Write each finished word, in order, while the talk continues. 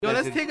Yo,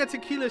 let's take a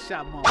tequila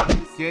shot, mom.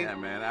 Okay. Yeah,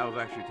 man. I was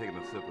actually taking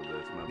a sip of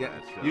this. My Yeah.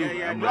 bad. So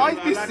You I'm always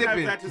ready. be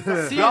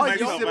sipping. You always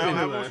be sipping.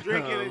 I was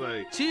drinking it.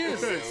 Like,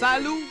 Cheers.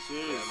 Salud.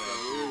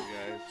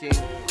 Cheers.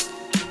 Cheers.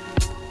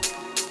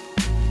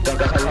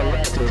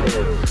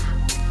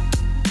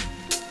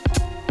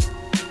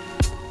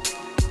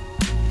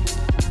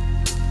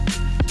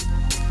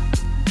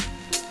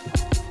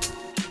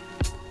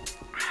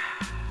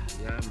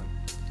 yeah,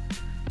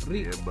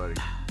 man. Yeah, buddy.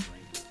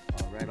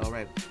 All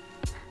right.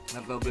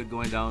 That felt good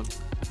going down.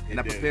 And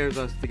that prepares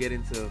us to get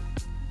into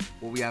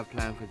what we have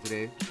planned for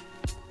today.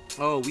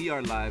 Oh, we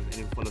are live and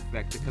in full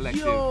effect. The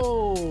collective.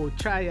 Yo,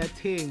 try a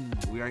thing.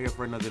 We are here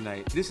for another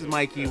night. This is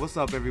Mikey. What's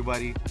up,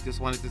 everybody? Just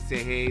wanted to say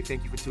hey,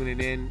 thank you for tuning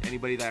in.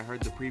 Anybody that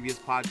heard the previous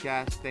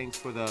podcast, thanks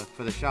for the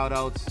shout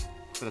outs,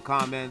 for the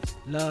comments.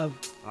 Love.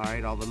 All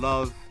right, all the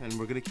love, and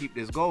we're gonna keep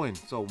this going.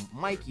 So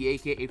Mikey,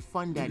 aka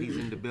Fun Daddy's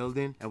in the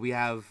building, and we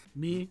have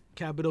Me,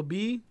 capital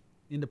B,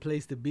 in the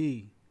place to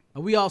be.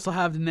 And we also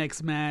have the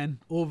next man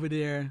over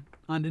there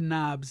on the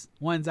knobs.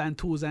 1s and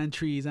 2s and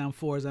 3s and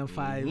 4s and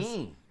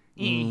 5s.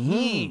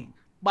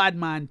 Bad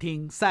man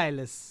thing,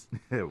 Silas.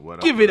 What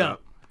up? Give it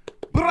up.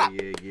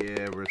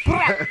 Yeah.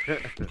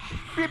 Respect.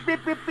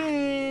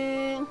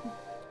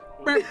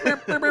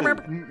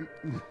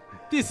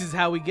 This is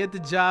how we get the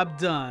job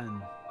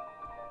done.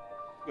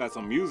 Got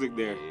some music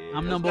there.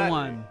 I'm number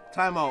one.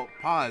 Time out.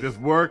 Pause. Just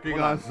working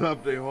Hold on on.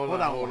 something. Hold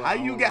on. How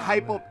you get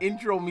hype up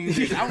intro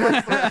music? I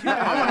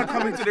want to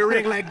come into the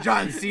ring like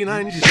John Cena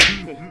and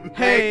shit.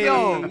 Hey,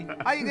 yo,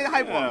 how you get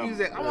hype up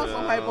music? I want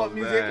some hype up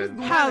music. man. Let's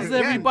do How's that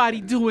again. everybody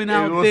doing It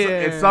out was-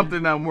 there? It's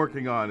something I'm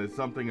working on.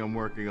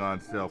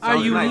 Still. Are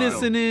you nice, though.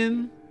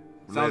 listening?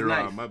 Sounds Later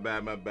nice. on.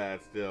 My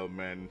bad. Still,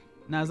 man.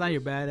 Nah, it's not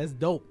your bad. That's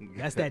dope.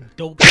 That's that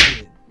dope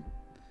shit.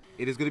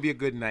 It is going to be a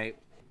good night.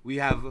 We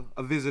have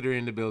a visitor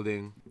in the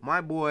building.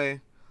 My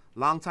boy,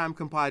 longtime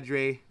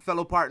compadre,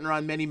 fellow partner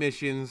on many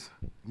missions,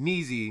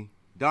 Neezy,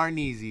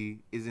 Darneezy,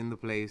 is in the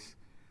place.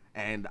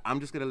 And I'm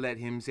just going to let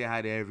him say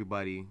hi to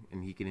everybody,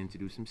 and he can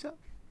introduce himself.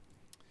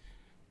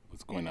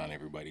 What's going on,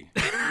 everybody?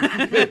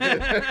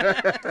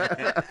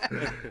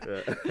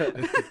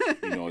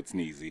 You know it's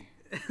Neezy.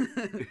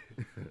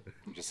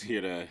 I'm just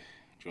here to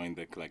join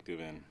the collective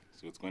and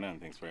see what's going on.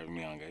 Thanks for having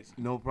me on, guys.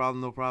 No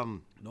problem. No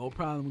problem.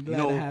 We're glad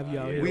No, to have you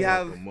out here. We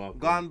have welcome.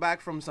 gone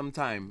back from some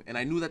time, and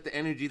I knew that the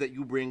energy that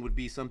you bring would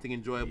be something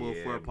enjoyable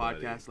Yeah, for a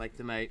buddy. podcast like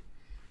tonight.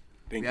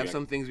 Thank We you. have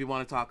some things we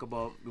want to talk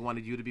about. We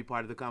wanted you to be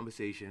part of the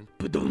conversation.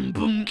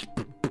 Ba-dum-bum.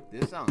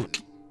 This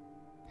sounds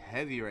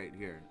heavy right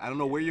here. I don't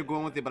know where you're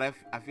going with it, but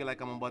I feel like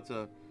I'm about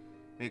to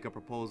make a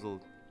proposal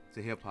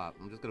to hip hop.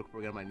 I'm just gonna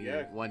put on my knee,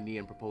 one knee,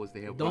 and propose to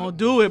hip hop. Don't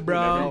do it,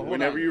 bro.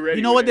 Whenever you're ready.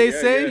 You know what they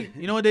yeah, say? yeah.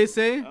 You know what they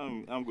say?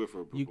 I'm good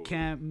for a proposal. You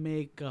can't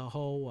make a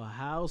hoe a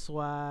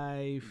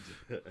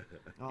housewife.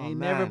 Oh, Ain't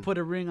man. never put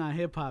a ring on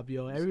hip hop,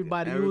 yo.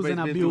 Everybody Everybody's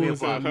using been through abuse.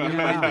 hip-hop.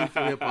 Everybody's been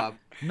through hip-hop.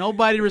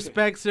 Nobody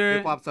respects her.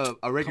 Hip-hop's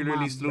a regularly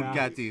Come on, sloop bro.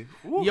 catty.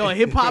 Yo,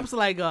 hip hop's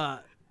like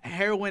a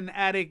heroin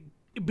addict,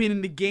 been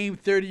in the game,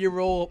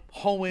 30-year-old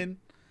hoeing.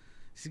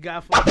 She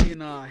got fucking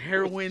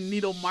heroin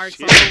needle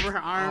marks all over her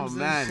Oh, arms.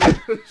 man. And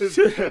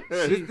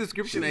This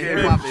description of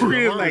hip-hop is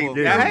Really horrible.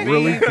 like Her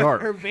really veins-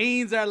 dark. Her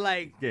veins are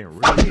like Getting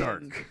really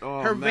dark.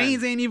 Oh, her man.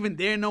 veins ain't even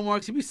there no more.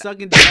 She be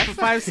sucking dick for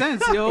 5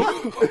 cents, yo.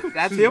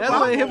 That's hip-hop? That's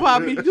what hip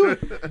hop be doing.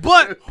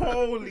 But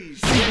Holy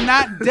shit. she's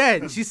not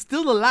dead. She's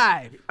still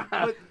alive.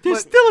 But-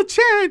 There's but- still a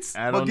chance.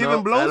 I But don't giving know-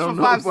 I blows don't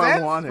for know 5 if I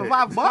cents? want For it.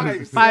 5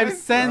 bucks? 5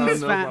 cents, know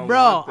if I man.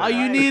 Bro, want all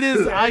you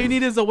that.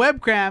 need is a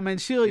webcam, and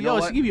she'll know she'll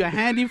what? give you a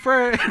handy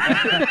for.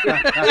 All you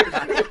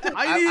need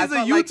I is a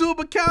felt like- YouTube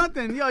account,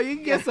 and yo, you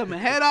can get some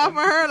head off of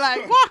her.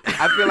 Like what?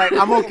 I feel like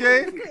I'm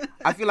okay.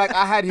 I feel like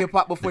I had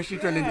hip-hop before she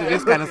turned into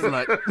this kind of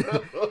slut.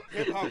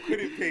 Hip hop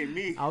couldn't pay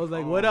me. I was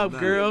like, what up,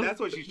 man. girl? That's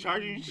what she's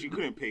charging. She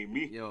couldn't pay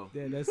me. Yo.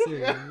 Yeah, that's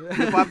it.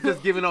 Hip-hop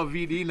just giving out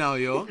VD now,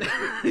 yo.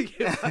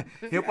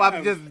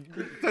 Hip-hop just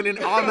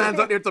turning all mans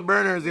out there to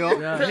burners, yo. All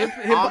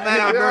men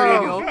are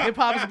burning, yo. Hip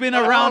hop's been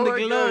around the my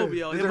globe, God.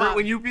 yo. Does it Hip-hop- hurt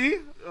when you pee?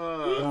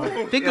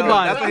 Think Yo,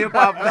 about that's it. a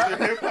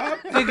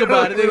hip-hop. Think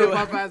about it. Think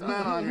about Hip-hop ass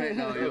man on right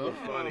now, yo.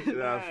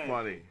 That's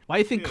funny. Why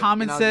you think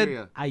Common In said,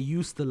 Algeria. I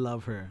used to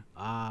love her?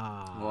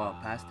 Ah. Well,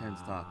 past tense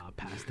talk.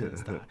 Past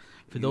tense talk.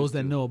 For those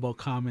that know about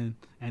Common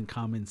and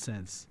Common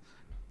Sense.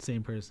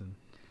 Same person.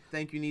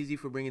 Thank you, Neezy,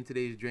 for bringing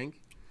today's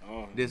drink.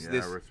 Oh, This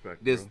Yeah,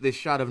 respect, this bro. this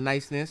shot of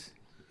niceness.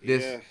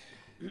 This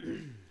yeah.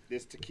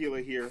 This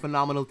tequila here.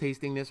 phenomenal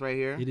tastingness right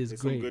here. It is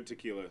It's some great. good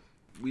tequila.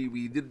 We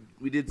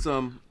did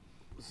some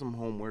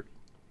homework.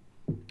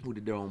 Who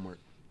did their homework?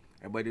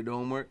 Everybody did their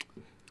homework.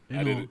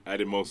 I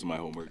did most of my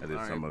homework. I did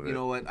All some right. of it. You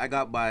know what? I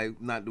got by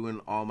not doing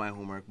all my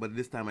homework, but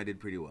this time I did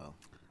pretty well.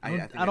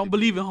 I I don't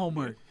believe in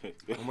homework.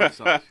 Homework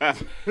sucks.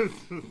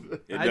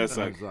 It does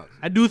suck. Homework sucks.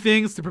 I do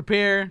things to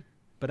prepare,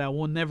 but I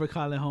will never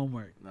call it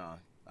homework. No.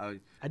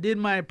 I did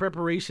my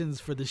preparations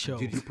for the show.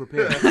 Did you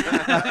prepare? Baby,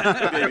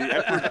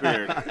 I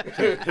prepared.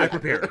 I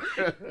prepared.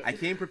 I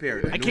came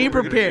prepared. I knew came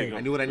what we were gonna prepared. do.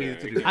 I knew what I needed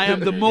to do. I am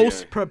the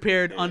most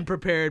prepared,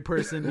 unprepared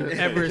person you've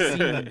ever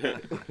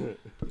seen.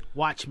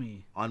 Watch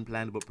me.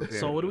 Unplanned but prepared.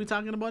 So what are we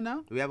talking about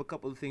now? We have a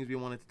couple of things we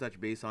wanted to touch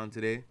base on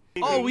today.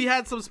 Oh, we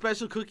had some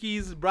special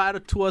cookies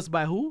brought to us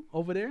by who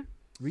over there?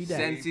 Read that.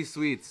 Sensi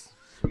Sweets.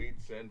 Sweet,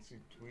 sensey,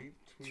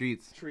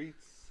 Treats. treats.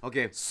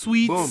 Okay.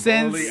 Sweet Boom.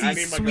 Sensi I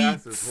need my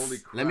glasses. Sweets. Holy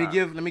crap.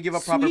 Let me give a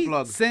proper Sweet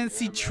plug.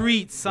 Sensi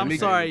treats. I'm me-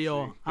 sorry,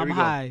 yo. Here I'm we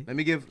go. high. Let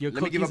me give Your a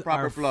cookies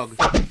proper are plug.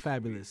 fucking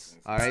fabulous.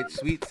 All right,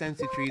 Sweet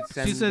Sensi Treats.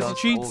 Sweet Send Sensi us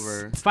treats.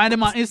 over. Find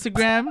them on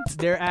Instagram.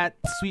 They're at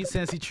Sweet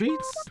Sensi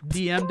treats.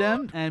 DM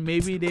them, and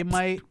maybe they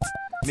might,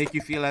 Make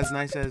you feel as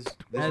nice as this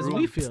as room.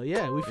 we feel.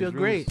 Yeah, we feel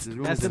great. this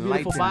room That's is the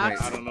beautiful enlightened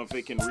box. I don't know if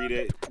they can read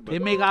it. But They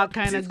make all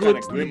kind of it's good,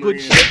 kinda glimmering good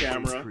in the shit.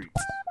 camera.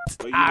 Treats.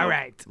 But, you All know,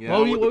 right. Yeah.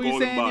 What with were the you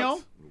golden saying, yo?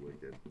 box.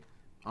 Wicked.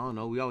 I don't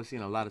know. We always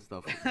seen a lot of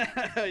stuff.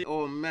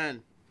 Oh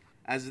man,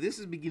 as this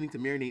is beginning to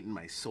marinate in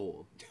my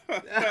soul.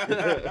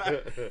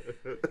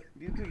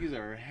 These cookies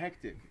are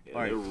hectic. Yeah,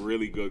 All right, they're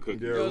really good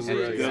cookies. They're Yo, so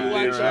right. you They're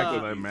watch,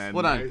 excellent, man.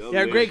 hold on. Nice.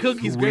 Yeah, great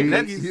cookies, great Sweet.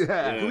 cookies.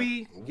 Yeah. Can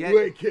we get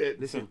Wicked.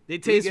 listen? They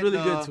can we taste get really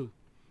the good too.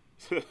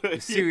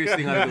 Serious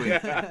thing out of the way.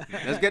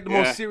 Let's get the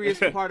most serious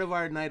part of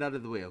our night out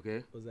of the way,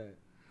 okay? What's that?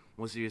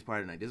 Most serious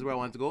part of the night. This is where I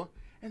want to go,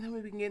 and then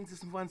we can get into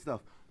some fun stuff.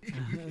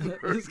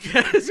 This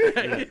guy's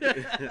right.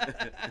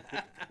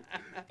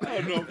 I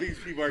don't know if these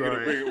people are Sorry.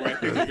 gonna bring it right.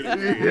 They're gonna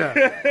bring it.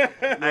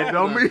 Yeah. I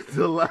don't mean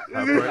to laugh.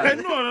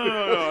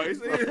 No.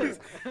 It's,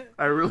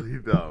 I really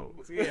don't.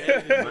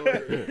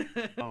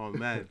 Oh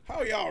man,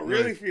 how y'all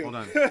really feel? Hold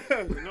on.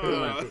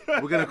 No.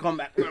 We're gonna come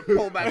back. We're gonna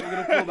pull back.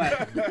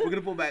 We're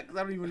gonna pull back. Cause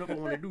I don't even know if I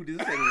want to do this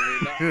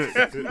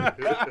segment right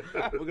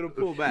now. We're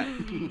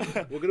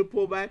gonna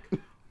pull back.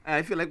 And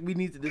I feel like we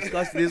need to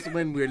discuss this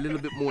when we're a little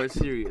bit more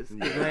serious,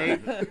 right?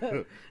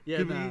 Yeah,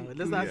 Can no, we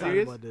let's not talk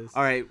serious? about this.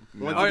 All right.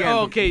 Once All right, again,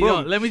 okay, boom, yo,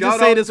 let me shout just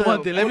say out this to-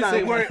 one thing. Let me hold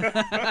say on,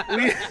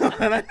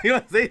 one. you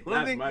want to say That's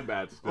something? my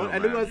bad still, I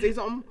do man. want to say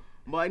something,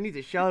 but I need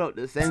to shout out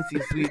the Sensi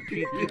Sweet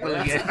Treat people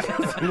again.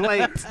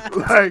 like,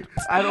 Like,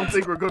 I don't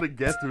think we're going to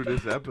get through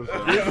this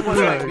episode. this one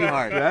might be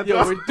hard. That's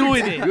Yo, we're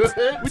doing it. good.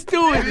 We're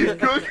doing it.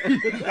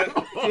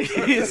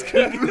 These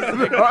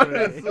cookies.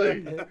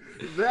 Honestly,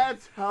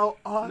 that's how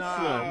awesome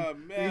Nah,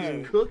 man.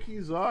 these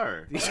cookies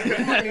are. These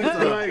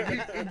like,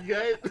 you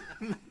guys,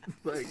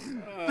 like,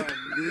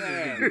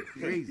 Man.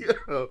 crazy.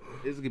 yo,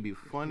 This is gonna be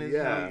fun as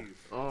yeah. hell.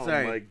 Oh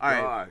Sorry. my All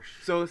right. gosh.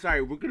 So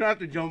sorry, we're gonna have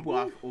to jump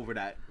off over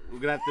that. We're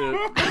gonna have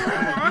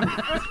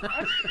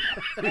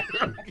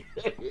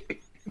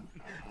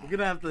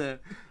to.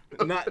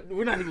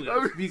 We're not even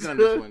gonna speak on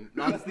this one.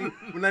 Honestly,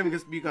 we're not even gonna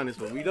speak on this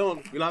one. We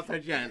lost our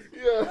chance.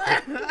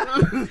 Yeah.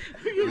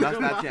 We lost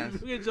that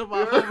chance. We're gonna jump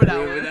off over that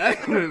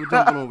one. We're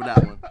jumping over that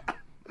one.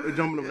 We're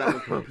jumping over that one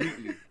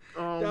completely.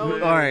 Oh,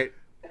 All right.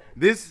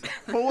 This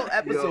whole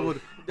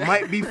episode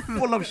might be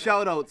full of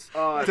shout outs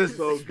Oh, to it's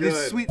so this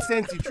good. sweet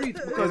Sensi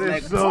treats because It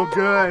like is so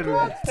good.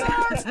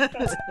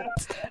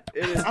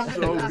 It is I'm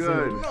so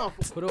good. enough.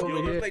 Put Yo, over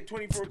there's here. like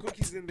 24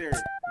 cookies in there.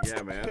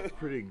 Yeah, man, it's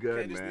pretty good,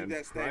 Can't just man. leave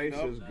that stacking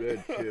Price up. is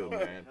good too,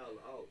 man.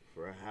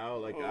 For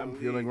how I'm Holy.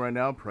 feeling right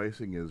now,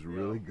 pricing is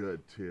really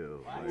good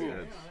too. Like,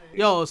 it's-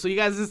 Yo, so you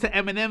guys listen to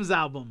Eminem's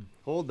album?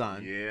 Hold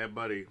on. yeah,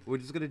 buddy. We're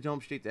just gonna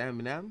jump straight to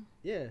Eminem.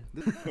 Yeah.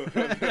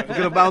 We're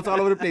gonna bounce all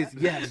over the place.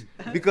 Yes,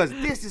 because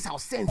this is how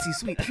Sensi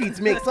Sweet Treats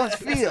makes us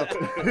feel.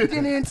 Dun,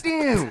 dun,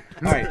 dun.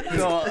 All right,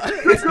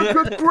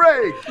 so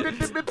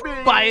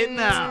Great. Buy it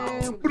now.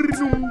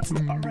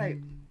 all right,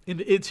 In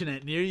the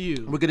internet near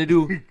you. we're gonna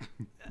do.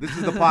 This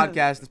is the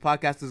podcast. This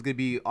podcast is gonna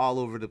be all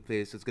over the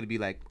place. It's gonna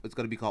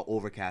be called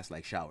Overcast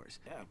like showers.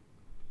 Yeah.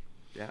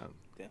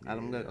 Yeah.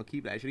 I'll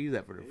keep that. I should use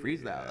that for the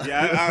freestyle.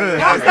 Yeah,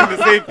 I was thinking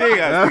the same thing.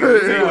 I was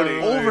thinking the same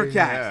thing.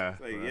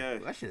 Overcast. Like, yeah.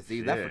 I should have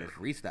saved that for the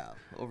freestyle.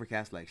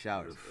 Overcast like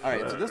showers. All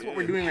right, so that's what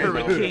we're doing right now.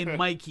 Hurricane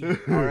Mikey. All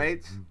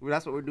right,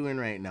 that's what we're doing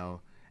right now,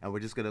 and we're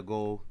just gonna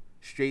go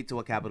straight to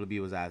what Capital B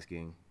was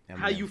asking. Eminem.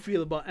 How you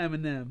feel about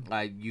Eminem?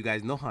 You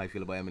guys know how I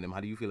feel about Eminem.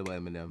 How do you feel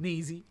about Eminem?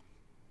 Neezy.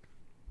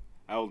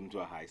 I hold him to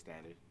a high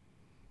standard.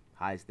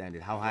 High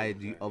standard. How high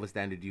of a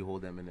standard do you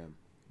hold Eminem?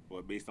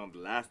 What, based on the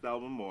last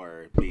album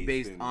or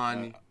Based in,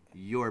 on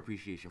your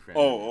appreciation for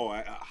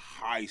Eminem. a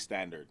high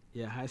standard.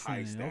 Yeah, high High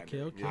standard.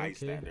 standard. Okay. High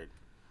standard.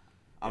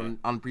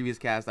 On previous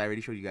cast, I already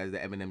showed you guys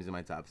that Eminem is in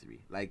my top 3.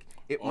 Like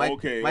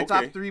Okay, my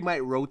top okay. 3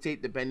 might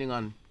rotate depending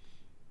on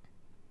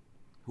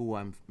who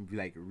I'm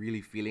like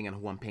really feeling and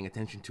who I'm paying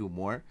attention to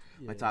more.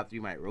 My Yeah. top 3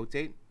 might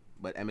rotate,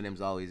 but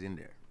Eminem's always in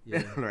there.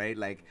 Yeah. Right?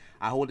 Like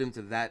I hold him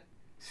to that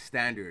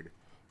standard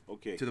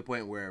Okay. to the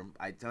point where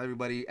I tell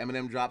everybody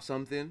Eminem drops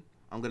something,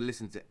 I'm gonna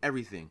listen to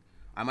everything.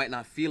 I might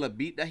not feel a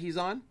beat that he's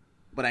on,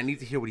 but I need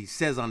to hear what he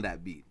says on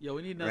that beat. Yo,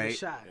 we need another Right.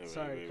 shot. Yeah,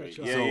 Sorry, wait, cut wait.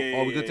 you Yeah, off. So, yeah,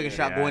 are we good to take a yeah,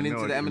 shot yeah, going I know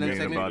into what the you Eminem mean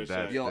segment? about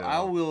that Yo, still.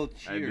 I will I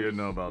cheers. do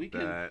know about we can,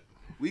 that.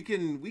 We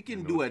can I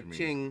know do a what you mean.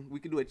 ching. We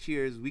can do a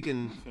cheers. We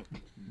can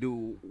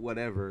do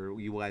whatever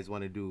you guys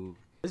want to do.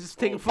 Let's just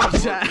take a fucking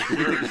shot. We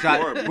can take a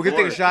shot. We're gonna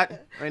take a shot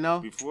right now.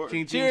 Before.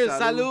 Ching, ching, Cheers,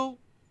 salud.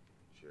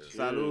 salud.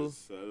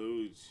 Salud.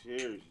 Salud.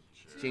 Cheers.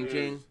 Ching,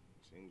 ching.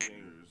 Ching,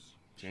 ching.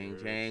 Ching,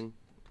 ching.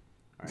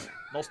 All right.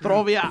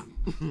 Nostrovia.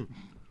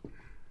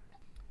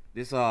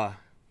 This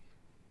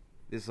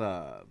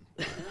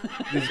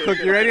this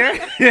cookie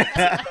right here.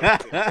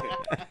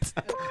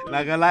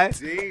 Not gonna lie,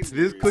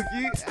 this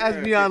cookie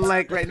has me on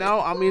like right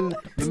now. I'm in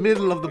the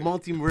middle of the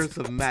multiverse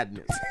of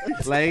madness.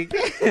 Like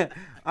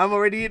I'm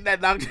already in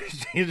that Doctor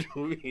Strange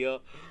movie, yo.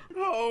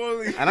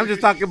 And I'm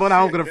just talking about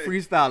how I'm gonna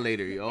freestyle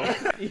later, yo.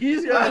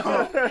 You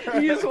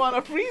just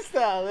want to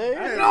freestyle,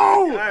 eh?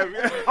 No,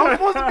 I'm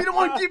supposed to be the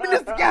one keeping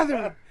this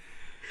together.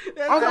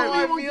 That's I'm how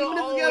I gonna be the one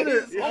feel keeping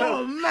this always. together.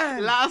 Oh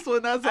man, Last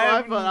one, that's I how I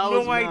have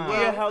felt. no I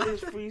idea how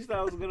this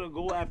freestyle is gonna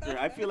go after.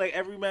 I feel like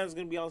every man's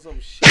gonna be on some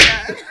shit.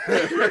 I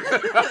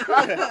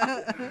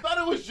thought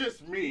it was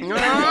just me. no,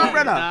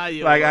 brother. Nah,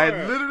 yo. Like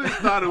I literally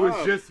thought it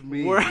was just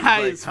me. We're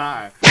high Like, as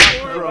high.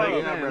 bro. Like,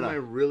 Yeah, am brother. I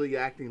really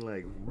acting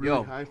like really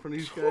Yo. high in front of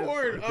these guys?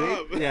 Word I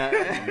think? up.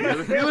 Yeah,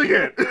 Really feeling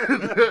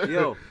it.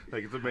 yo,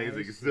 Like it's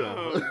amazing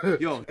stuff.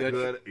 yo,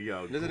 Good.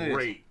 Yo, Listen to this.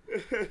 great.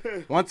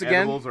 once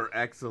again, Edibles are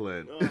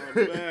excellent. Oh,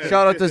 man.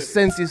 shout out to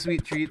Sensi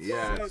Sweet Treats.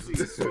 Yes.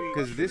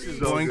 Because this is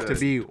So going good. to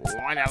be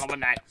one hell of a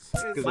night.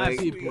 'Cause, My like,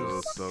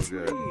 people. So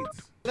good.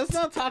 Let's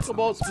not talk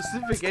about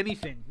specific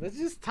anything. Let's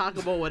just talk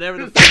about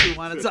whatever the fuck we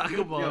want to talk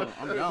about.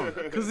 I'm down.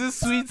 Cause this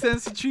sweet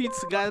Sensi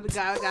Treats got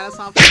us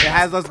on. It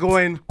has us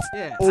going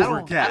Yeah,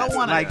 overcast, I don't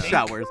want like to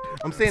showers.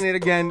 I'm saying it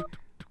again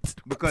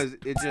because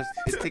it's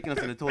taking us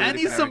in a totally I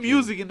need different some direction.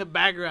 music in the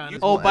background. Use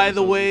Oh, one by the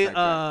episode way,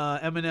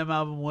 besides Eminem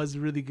album was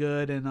really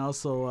good, and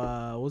also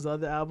what was the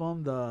other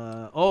album?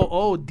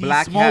 D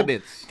Black Smoke,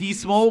 Habits. D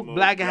Smoke,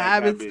 Black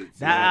Habits.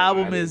 That Yeah,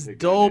 album I didn't is take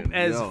that dope in.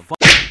 as Yo. fuck.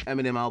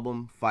 Eminem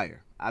album,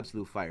 fire,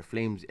 absolute fire,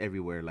 flames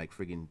everywhere, like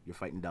friggin' you're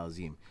fighting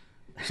Dalzim.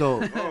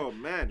 So, Oh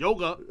man.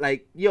 Yoga.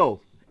 like,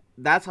 yo,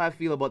 that's how I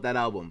feel about that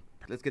album.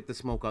 Let's get the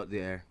smoke out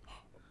there.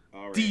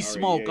 All right, D all right,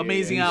 Smoke, yeah,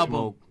 amazing yeah. album.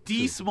 D-Smoke, D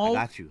too. I Smoke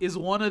got you. is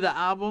one of the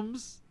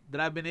albums that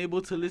I've been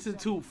able to listen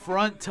to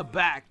front to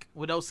back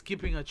without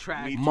skipping a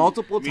track. Me too.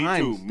 Multiple Me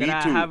times. too. That Me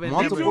I too. haven't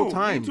Multiple never-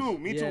 times. Me too.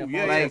 Me Yeah, too.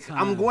 Yeah, Like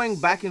yeah. I'm going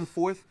back and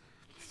forth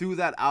through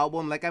that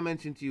album. Like I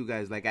mentioned to you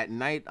guys, like at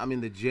night I'm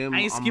in the gym.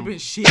 I ain't I'm- skipping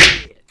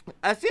shit.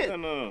 That's it.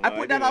 No, I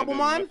put that didn't-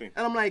 album on nothing.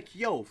 and I'm like,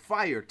 yo,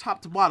 fire,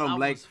 top to bottom. Album's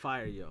Like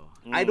fire, yo.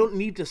 I don't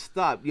need to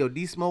stop. Yo,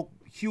 D Smoke,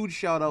 huge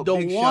shout out. The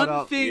big shout one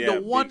out. thing, Yeah,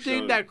 the one big thing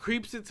shout that out.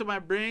 creeps into my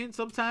brain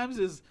sometimes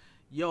is,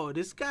 yo,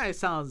 this guy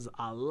sounds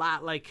a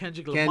lot like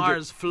Kendrick Kendrick,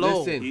 Lamar's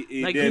flow. listen.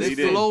 He Like did, his he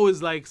did. flow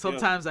is like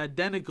sometimes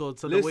identical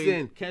to the way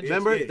Listen, Kendrick.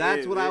 remember It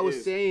that's is, what it I was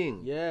is.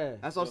 saying. Yeah.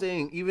 That's what I'm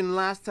saying. Even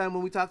last time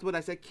when we talked about it,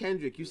 I said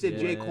Kendrick. You said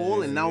J. Yeah,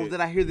 Cole, and now yeah. that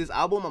I hear this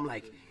album, I'm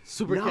like,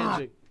 Super nah,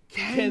 Kendrick.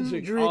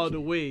 Kendrick all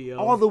the way, yo.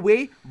 all the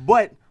way.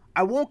 But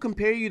I won't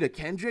compare you to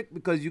Kendrick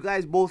because you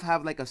guys both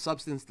have like a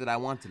substance that I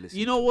want to listen.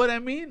 You know what I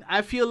mean?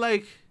 I feel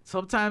like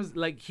sometimes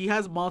like he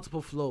has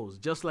multiple flows,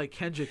 just like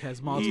Kendrick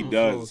has multiple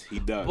flows. He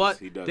does. But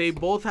he does. they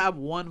both have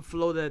one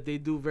flow that they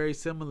do very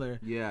similar.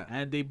 Yeah.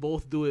 And they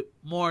both do it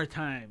more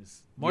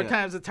times. More Yeah.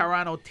 times than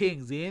Toronto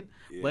things, ain't?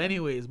 But Yeah.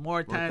 anyways,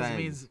 more times times.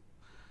 means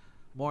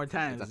more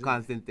times. It's a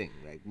constant thing,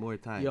 like more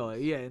time. Yo,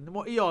 yeah.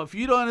 Yo, if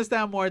you don't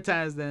understand more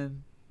times,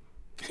 then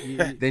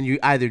Then you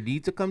either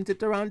need to come to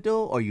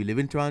Toronto or you live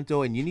in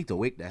Toronto and you need to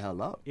wake the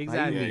hell up.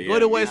 exactly. Yeah, Go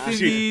to yeah. West Yeah.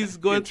 Indies,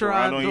 go to In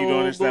Toronto. You don't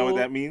understand go, what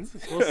that means?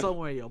 Go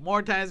somewhere, yo.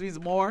 More times means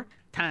more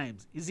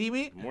times. You see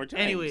me? More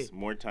times. Anyway,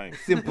 More times.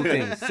 Simple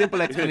thing, simple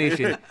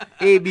explanation.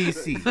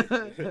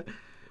 ABC.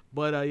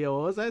 but yo,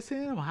 what was I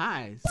saying? I'm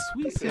high.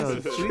 Sweet Yo,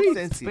 sense of sweet treats,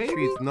 sensey baby.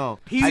 treats. No,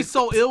 He's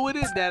so ill with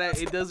it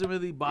that it doesn't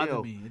really bother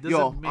yo, me. It doesn't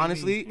yo, make me-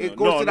 honestly, it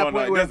goes to that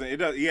point it where doesn't. It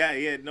does. Yeah,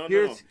 yeah. No,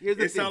 Here's the It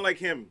thing. sounds like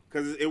him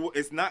because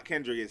it's not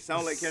Kendrick. It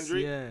sounds like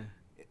Kendrick. Yeah.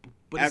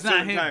 But At it's not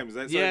certain him. times,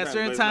 at Yeah, certain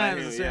certain times, but it's not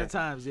times. him, At certain yeah.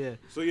 times, yeah.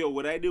 So yo,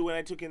 what I do when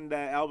I took in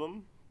that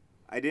album,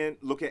 I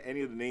didn't look at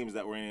any of the names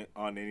that were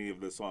on any of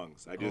the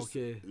songs. I just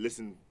Okay.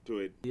 listened to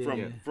it Yeah, from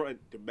yeah. front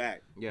to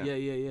back, yeah,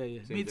 Yeah. Me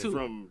thing. too.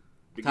 from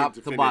beginning Top to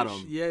to finish.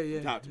 bottom. Yeah.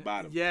 Top to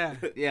bottom. Yeah.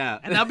 yeah,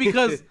 And not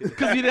because you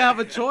didn't have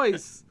a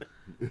choice.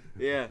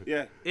 yeah.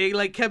 Yeah. It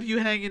like kept you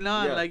hanging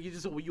on, Yeah. like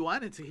you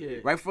wanted to hear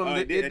it. Right from Oh,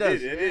 the, it did, it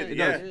does. it did, It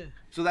yeah. does.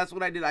 So that's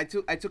what I did. I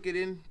took it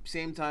in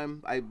same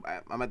time.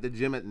 I'm at the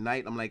gym at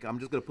night. I'm like, I'm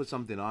just gonna put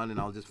something on and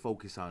I'll just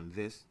focus on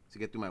this to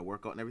get through my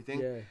workout and everything.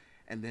 Yeah.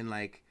 And then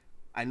like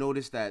I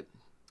noticed that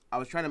I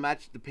was trying to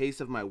match the pace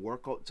of my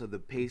workout to the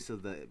pace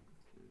of the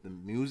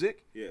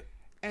music. Yeah.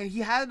 And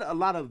he had a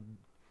lot of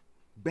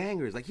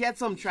bangers. Like he had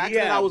some tracks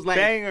Yeah, that I was like,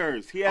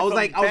 bangers. He had I was some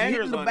like, I was bangers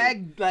hitting the on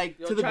bag like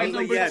Yo, to the try beat.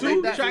 number yeah, two.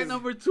 like that. Try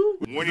number two.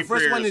 Morning The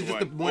first one prayers is just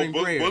the one. morning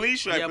Oh, prayer. Bully?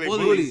 Should I Yeah, play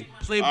bully. bully?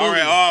 Play All bully.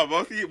 right,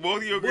 both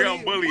of you agree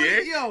on bully,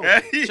 eh?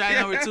 Yo. Try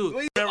number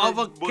two. Of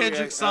a Bully, Kendrick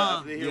I have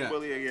song. to hear Yeah.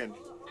 bully again.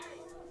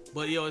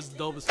 But yo, it's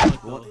dope as fuck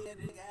though.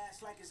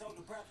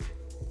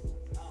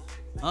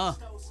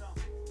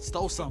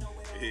 Stole some.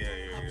 Yeah.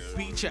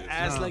 Beat your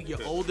ass like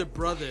your older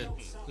brother,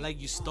 like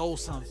you stole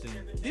something.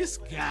 This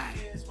guy.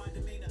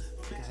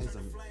 Guys,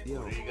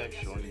 yo. What are you guys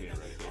showing me right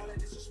now?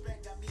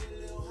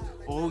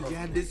 Oh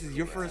yeah, this is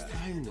your first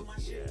time.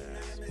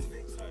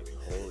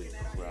 Holy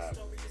crap.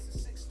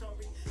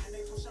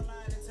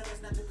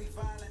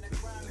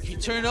 Can you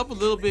turn it up a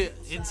little bit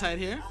inside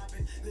here?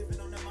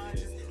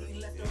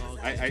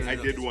 I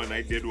did one.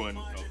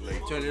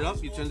 Like, Turn it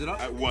up. You turned it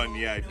up. at one,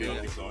 yeah, I did. I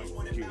think so.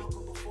 Cute.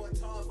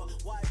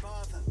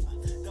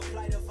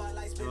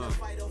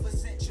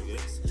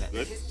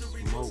 Good.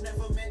 Smoke.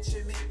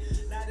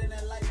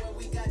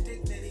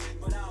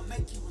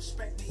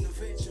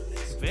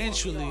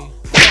 Eventually,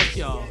 fuck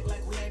y'all.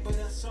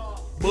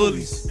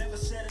 Bullies.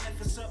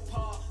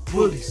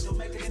 Bullies.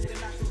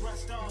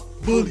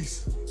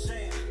 Bullies.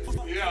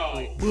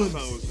 Yo, Bullies.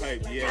 song was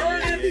hype.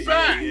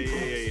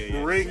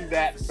 Yeah. Bring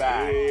that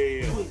back.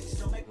 Yeah.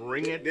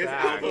 Bring it This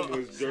back. album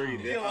was dirty.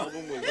 This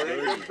album was Bring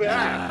dirty. it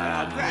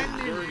back.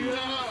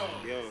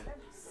 Yo.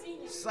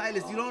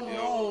 Silas, you don't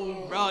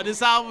know. Bro,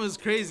 this album is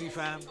crazy,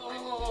 fam.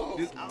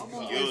 This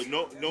album Yo, is.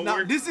 no Now,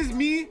 work. this is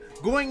me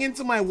going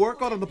into my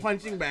workout on the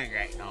punching bag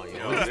right now. You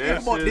know, just think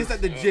this about this is-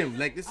 at the gym.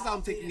 Like, this is how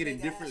I'm taking it in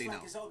differently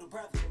now.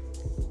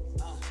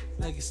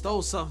 Like, he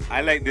stole something.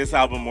 I like this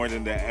album more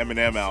than the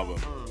Eminem album.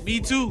 Me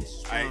too.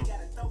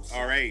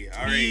 All right.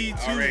 Me too.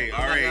 I'm not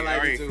gonna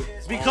lie, me too.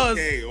 Because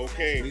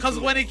Okay. Because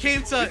when it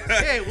came to,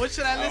 hey, what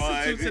should I Oh, listen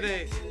I to see.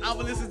 today? I'm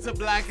gonna listen to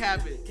Black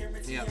Habit.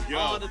 Yeah.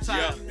 all the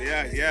time.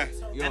 Yeah.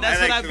 And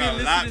that's I what I've like been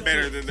it a lot listening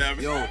better to. than them.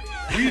 Yo,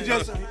 we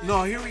just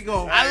no. Here we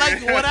go. I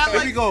like what I Here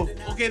like. we go.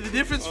 Okay, the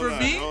difference for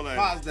me, Hold on.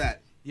 Pause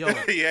that. yo,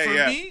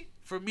 Yeah.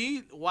 for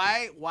me,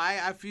 why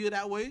I feel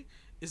that way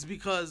is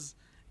because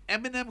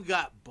Eminem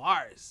got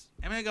bars.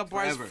 Eminem got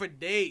bars Forever. for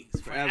days,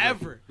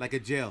 forever. Like a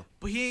jail.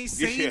 But he ain't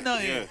saying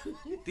nothing. Yeah.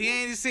 He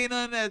ain't saying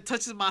nothing that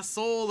touches my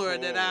soul or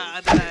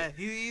that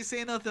he ain't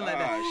saying nothing like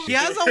that. Ah, He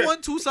has a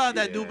 1-2 song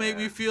that do Yeah. make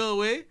me feel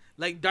away.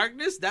 Like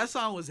Darkness, that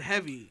song was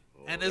heavy.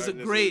 And it's a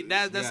Darkness great is-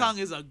 that yeah. song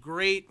is a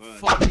great Fun.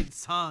 fucking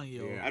song,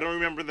 yo. Yeah. I don't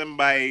remember them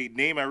by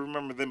name. I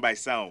remember them by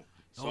sound.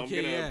 So Okay,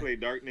 I'm gonna yeah. play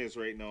Darkness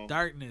right now.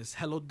 Darkness,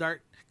 Hello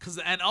Dark,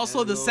 and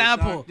also the Hello,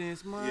 sample.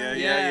 darkness, my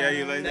Yeah,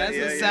 you like that? That's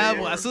Yeah, the yeah,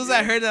 sample. yeah. As soon as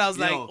I heard it, I was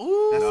Yo, like,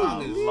 ooh. that No,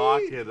 song is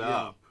lock it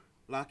up.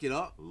 Lock it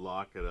up.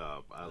 Lock it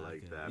up. I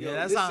like that. Yeah, Yo,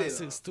 that song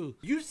listen, is 6-2.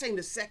 You're saying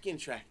the second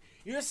track.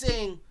 You're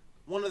saying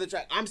one of the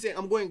track. I'm saying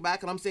I'm going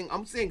back and I'm saying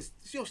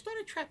yo, start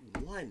at track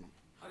 1.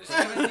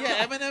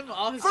 Yeah, Eminem,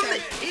 all his From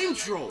tracks. the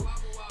intro.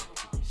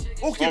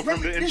 Okay, Oh,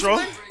 from the this intro?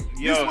 One,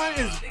 Yo. This one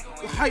is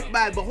hype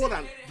bad, but hold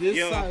on. This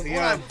Yo, song, hold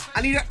yeah. on.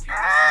 I need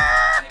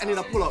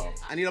a pull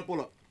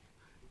up.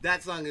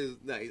 That song is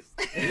nice.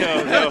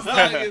 That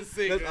song is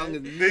sick. That man. song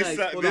is This nice.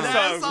 song, Hold this on.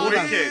 song's song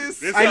wicked. is-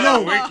 This I know.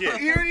 song's wicked.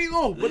 Here you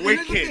go. But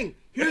here's the Wicked. thing.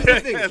 Here's the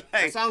thing. Like-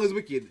 The song is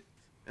wicked,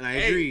 and I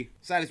agree.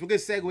 Silas, we're gonna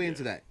segue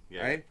into that.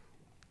 Yeah. Right?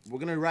 We're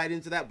gonna ride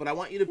into that, but I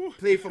want you to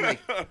play from like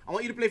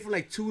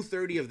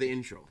 2:30 of the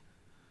intro.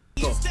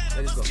 Go.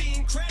 Let us go.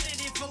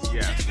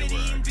 Yeah, they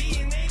were.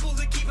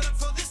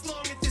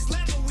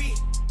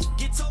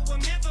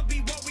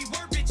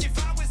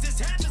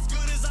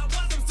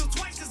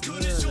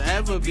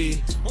 Ever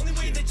be. Only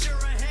way that you're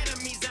ahead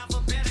of me's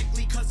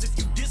alphabetically, cause if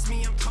you diss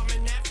me, I'm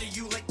coming after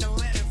you like the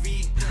letter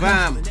V.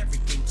 Bam. And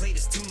everything, play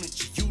this tune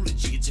at your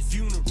eulogy, it's your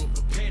funeral,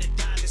 prepare to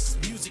die, this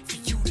is music for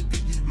you to be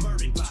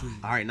murdered by.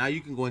 All right, now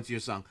you can go into your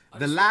song.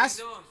 The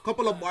last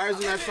couple of bars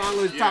in that song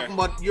was talking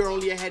about you're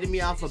only ahead of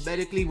me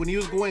alphabetically. When he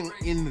was going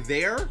in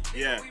there,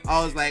 Yeah.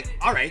 I was like,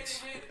 all right.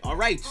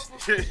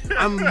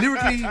 I'm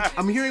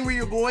hearing where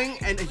you're going,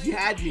 and he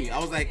had me. I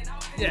was like,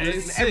 Yeah, listen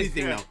it's to sick.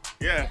 everything now.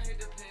 Yeah.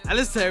 I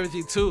listen to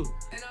everything too.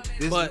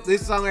 But-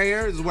 This song right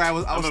here is where I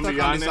was I'm stuck gonna be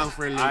on honest. this song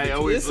for a little I bit.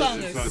 always This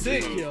song listen is to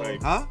sick, beat. yo.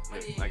 Huh?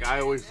 Like I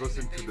always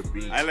listen to the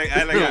beat. I like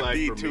a Like,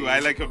 beat for too. me. I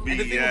like a beat. And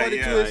the thing Yeah, about it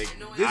yeah. too is,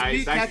 like- this I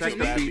beat catches dissect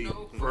me. that beat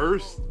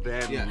first,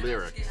 then Yeah.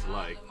 lyrics.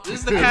 Like this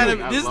is the kind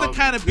of I this is the love-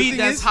 kind of The beat thing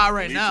that's is- hot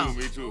right Me now. too.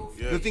 Me too.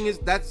 Yeah. The thing is,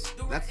 that's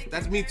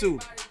me too.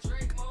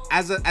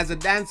 As a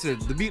dancer,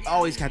 the beat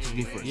always catches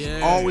me first. Yeah.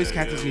 Always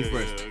catches me yeah,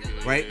 first, yeah, yeah,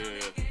 right? yeah, yeah.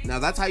 Now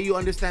that's how you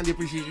understand the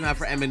appreciation you have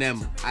for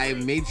Eminem. I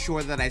made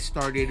sure that I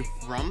started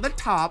from the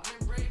top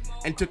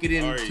and took it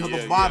in Alright, to yeah,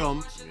 the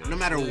bottom, no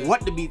matter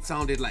what the beat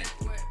sounded like.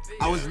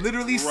 I was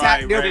literally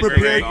sat there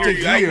prepared I to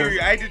hear hear.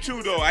 you. I did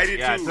too, though. I did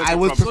Yeah, too. took I it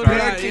was from prepared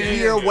scratch. to Yeah,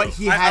 hear yeah. what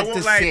he I had won't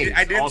to lie, say.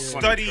 I didn't All 20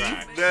 study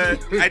tracks.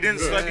 I didn't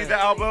study the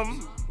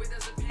album,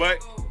 but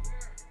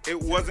it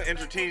wasn't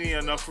entertaining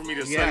enough for me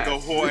to study Yeah. the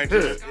whole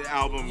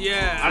album.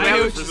 Yeah, I I mean, hear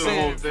I what listen you're to the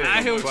whole saying. thing.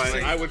 I hear what you're but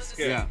saying. I would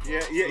skip. Yeah.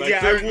 Yeah, Like,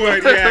 I certain- would.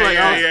 like, Yeah. I'll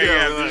skip,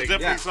 There's like-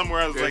 definitely Yeah.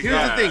 somewhere I was like, Here's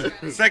nah. the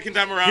thing. Second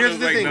time around, Here's I was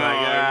the like, thing. no.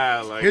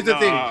 Yeah, like Here's the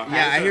thing. Nah.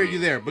 Yeah, I hear you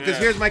there. Because Yeah.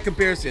 here's my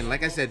comparison.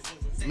 Like I said,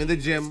 I'm in the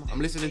gym. I'm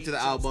listening to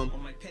the album.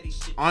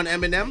 On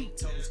Eminem,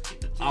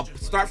 I'll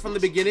start from the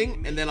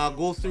beginning and then I'll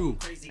go through.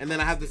 And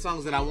then I have the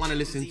songs that I want to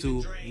listen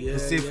to, Yeah, to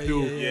sift yeah,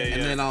 through. yeah,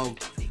 And yeah. then I'll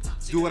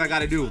do what I got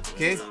to do.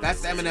 Okay?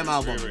 That's the Eminem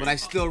album. But I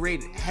still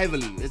rate it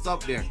heavily. It's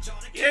up there.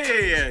 Yeah. No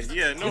It's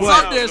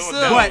doubt, up there no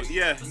still. doubt. But,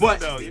 Yeah,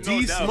 but no doubt, no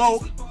D doubt.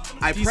 Smoke,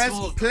 I press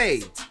D-Smoke.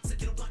 play.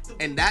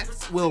 And that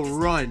will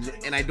run.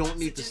 And I don't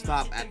need to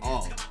stop at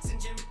all.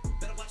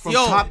 From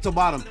Yo, top to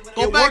bottom.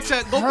 Go It back works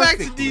to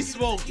perfectly. D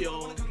Smoke,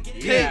 yo.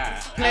 Yeah.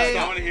 Play.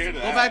 I want to hear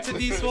that. Go back to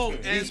D Smoke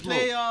and D-Smoke.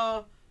 play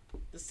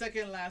the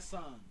second last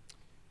song.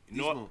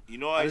 You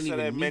know, I I don't said even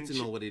I need to know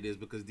mentioned. what it is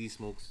because D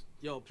Smokes.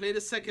 Yo, play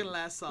the second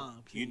last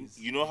song, You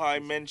please. know how I I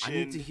need to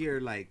mentioned. hear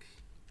like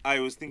I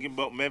was thinking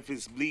about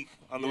Memphis Bleak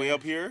on the way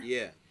up here.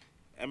 Yeah.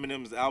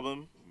 Eminem's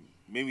album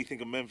made me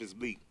think of Memphis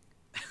Bleak.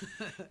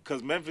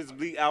 Because Memphis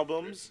Bleak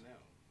albums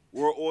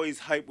were always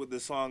hype with the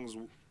songs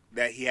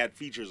that he had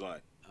features on.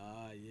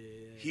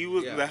 He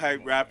was the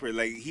hype rapper.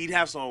 Like, he'd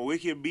have some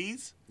wicked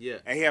beats. Yeah.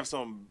 And he'd have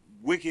some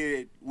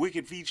wicked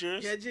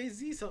features. Yeah,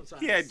 Jay-Z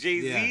sometimes. Yeah,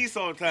 Jay-Z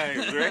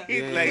sometimes, right?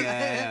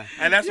 Yeah.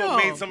 And that's Yo.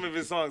 what made some of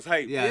his songs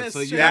hype. Yeah, Yes,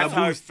 so you sure. got That's a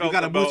how I boost. felt You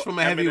got a boost about from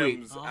a heavyweight.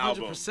 Eminem's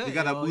album. 100%. You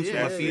got a boost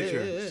from a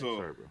feature. Yeah. So,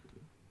 Sorry, bro.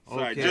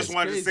 sorry, Okay. just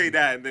wanted to Crazy. say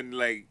that and then,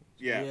 like,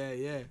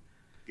 Yeah.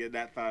 get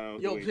that thought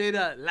out. Yo, the way. play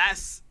the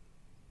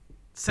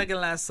second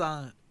last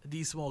song,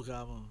 D Smoke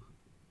album.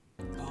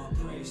 All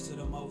praise to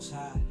the Most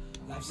High.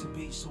 Life's a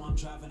beach, so I'm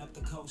driving up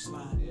the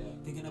coastline.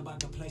 Thinking about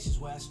the places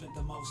where I spent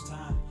the most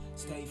time.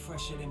 Stay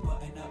fresher than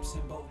button-ups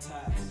and bow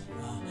ties.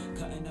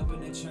 Cutting up in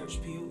the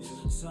church pews.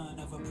 Son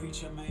of a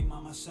preacher, made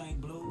mama sang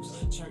blues.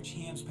 Church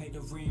hymns paid the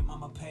rent,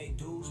 mama paid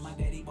dues. My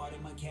daddy bought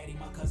him a caddy,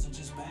 my cousin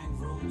just banged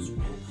rules.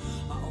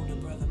 My older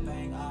brother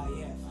banged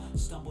IF.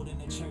 Stumbled in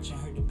the church and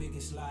heard the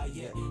biggest lie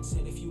yet.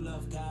 Said if you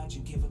love God, you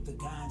give up the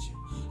ganja.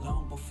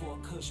 Long before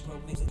Kush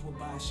broke niggas would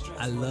buy stress.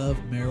 I love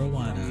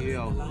marijuana.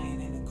 Yo.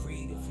 Lion and a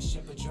creed. If a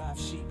shepherd drive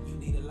sheep, you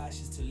need a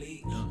license to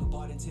lead. I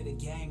bought into the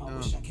game. I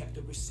wish I kept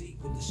a receipt.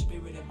 With the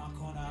spirit in my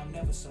corner, I'll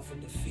never suffer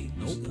defeat.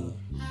 Nope.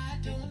 I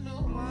don't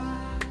know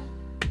why.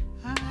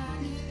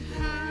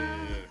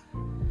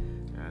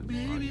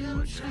 Baby,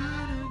 I'm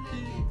trying to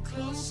get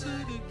closer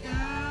to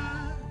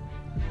God.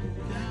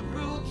 Got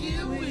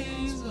broken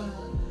wings,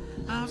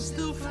 but I'm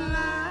still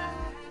flying.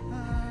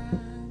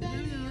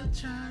 Baby, I'm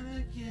trying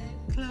to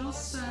get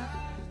closer.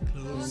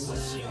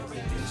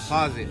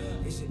 Pause it.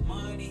 Is it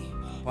money?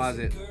 Pause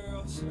it.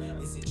 Girls?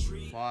 Is it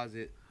trees? Pause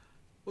it.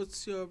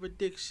 What's your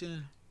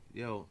prediction?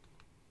 Yo.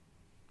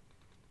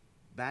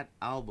 That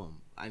album.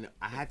 I know,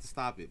 I had to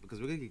stop it because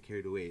we're gonna get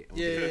carried away.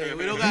 Yeah,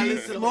 we don't gotta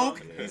listen to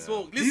Smoke. He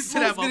smoke. This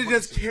Listen to that gonna motherfucker.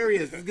 just carry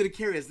us. It's gonna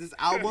carry us. This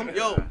album.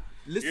 Yo,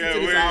 Listen Yeah, to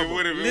this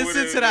album.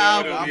 Listen to the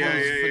album. Album Yeah,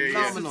 is yeah, yeah,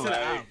 yeah. phenomenal. Listen to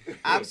the album.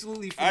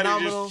 Absolutely I'd have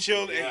phenomenal. just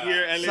chilled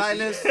here and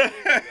Silas,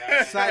 listened.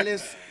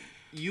 Silas,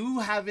 you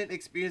haven't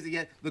experienced it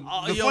yet. The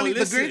yo, the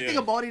listen. great thing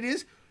about it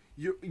is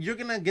you're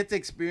gonna get to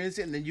experience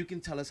it, and then you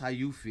can tell us how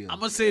you feel. I'm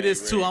gonna say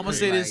this too. I'm gonna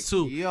say this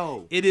too.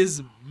 Yo, It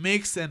is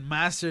mixed and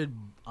mastered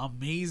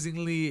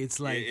amazingly. It's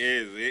like It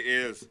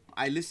is.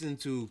 I listen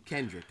to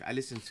Kendrick. I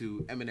listen to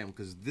Eminem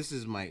because this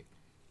is my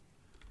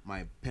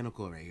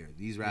pinnacle right here.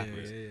 These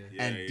rappers yeah.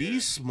 and Yeah, D yeah.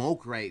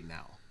 Smoke right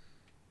now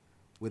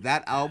with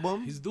that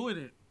album. he's doing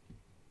it.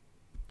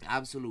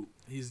 Absolute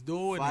He's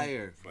doing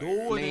fire, it.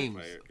 Doing flames,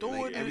 it.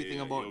 Doing like it. everything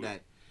Yeah, about yo.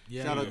 that.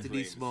 Yeah, Shout yeah. out to D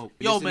Flames. Smoke.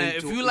 Yo, Listening man,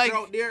 if to you it. like, It's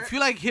out there. if you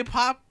like hip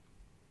hop,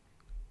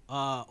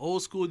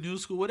 old school, new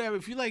school, whatever.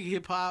 If you like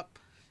hip hop,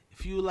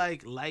 if you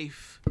like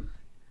life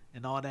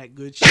and all that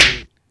good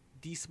shit,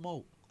 D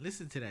Smoke,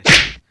 listen to that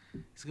shit.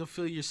 It's gonna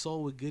fill your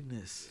soul with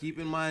goodness. Keep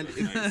in mind,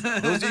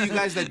 those of you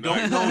guys that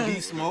don't know D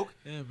Smoke,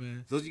 Yeah,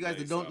 man. those of you guys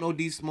that don't know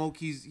D Smoke,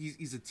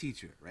 he's a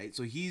teacher, right?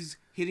 So he's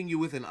hitting you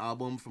with an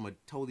album from a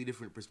totally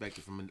different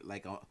perspective, from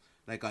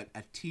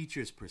a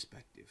teacher's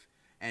perspective,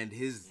 and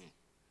his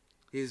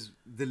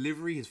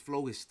delivery, his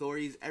flow, his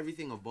stories,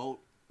 everything about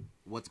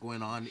what's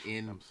going on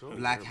in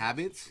Black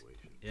Habits,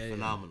 Yeah,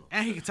 phenomenal.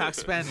 And he can talk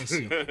Spanish.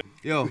 Yo.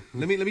 Yo,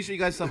 let me show you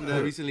guys something that I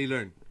recently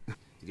learned.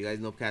 Did you guys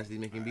know Cassidy's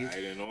making beats? I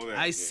didn't know that.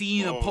 I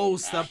seen a Oh,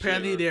 post. actually,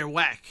 Apparently they're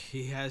whack.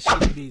 He has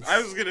shit beats.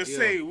 I was gonna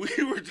say we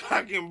were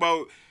talking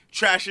about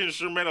trash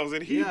instrumentals,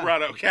 and he Yeah.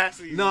 brought up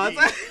Cassie's No, it's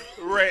beat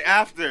like- right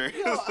after.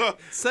 So-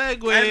 Segue.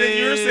 and then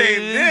you were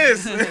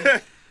saying this.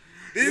 this.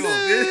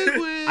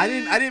 Segue.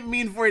 I didn't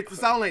mean for it to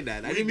sound like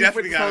that. I We didn't mean for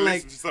it definitely to gotta sound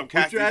like listen to some what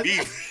Cassie you're asking-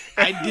 beats.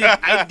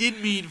 I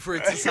did mean for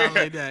it to sound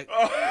like that.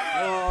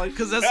 Oh,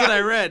 Because that's what I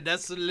read.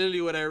 That's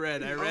literally what I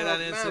read. I read Oh, on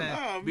man. Instagram.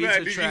 Oh Beats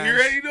man, are did trash. you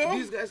hear any though?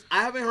 These guys,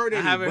 I haven't heard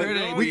any. haven't but heard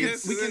any. We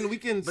Yes,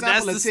 can But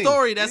that's sample the a thing.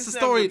 story. That's the It's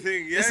sample story.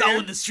 thing. Yeah, It's yeah. out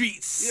in the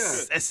streets. Yeah.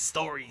 That's the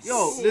stories. Yo,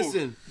 Ooh.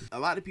 listen. A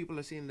lot of people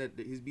are saying that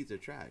his beats are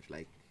trash.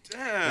 Like,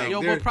 Damn.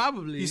 Yo, they're- but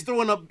probably. he's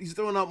throwing up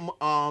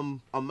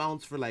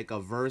amounts for like a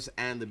verse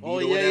and the beat Oh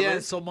or yeah, whatever. yeah.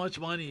 So much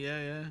money.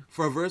 Yeah.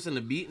 For a verse and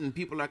a beat, and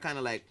people are kind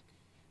of like,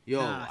 "Yo,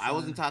 Nah, I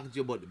wasn't son. talking to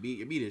you about the beat.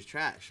 Your beat is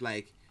trash."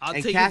 Like, I'll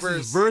and take your Cass's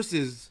verse.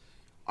 verses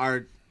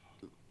are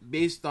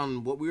based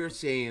on what we were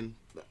saying.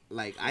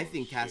 Like, I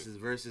think Cass's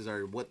verses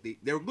are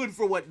they're good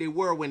for what they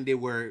were when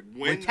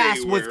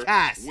Cass was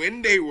Cass.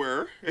 When they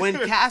were. When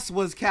Cass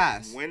was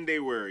Cass. When they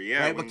were,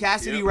 yeah. Right, when- but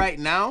Cassidy yeah. right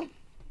now,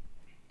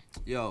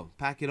 yo,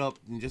 pack it up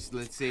and just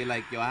let's say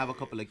like, yo, I have a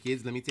couple of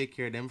kids. Let me take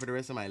care of them for the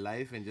rest of my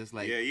life and just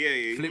like Yeah.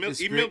 He flip the milked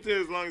script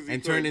it as long as he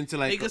and could. turn into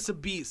like Make us a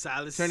beat,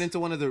 Silas. turn into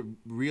one of the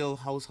real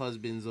house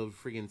husbands of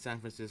friggin' San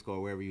Francisco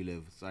or wherever you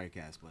live. Sorry,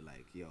 Cass, but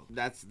like, yo,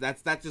 that's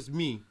just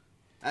me.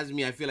 That's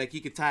me. I feel like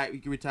he could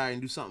retire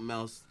and do something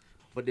else.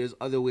 But there's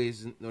other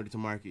ways in order to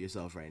market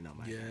yourself right now,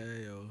 man.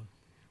 Yeah, yo.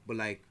 But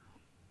like,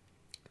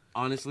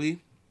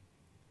 honestly,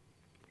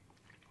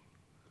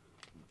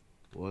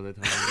 What was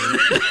I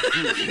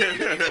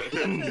talking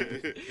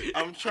about?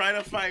 I'm trying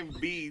to find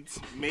beats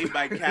made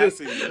by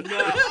Cassidy.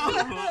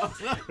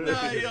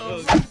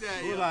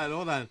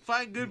 Hold on.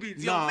 Find good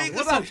beats. Nah, Yo, make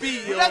hold us on. a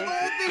beat, yo. That's the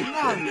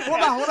whole thing.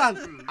 Nah, hold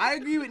on. I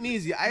agree with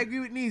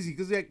Neezy.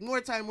 Because like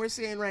more time we're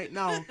saying right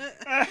now,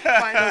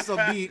 find us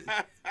a beat.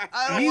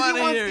 I don't Neezy want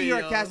to wants hear to hear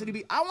yo. a Cassidy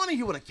beat. I want to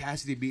hear what a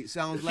Cassidy beat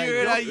sounds like.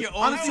 Hear it yo. at your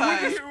own Honestly,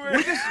 time.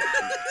 we're just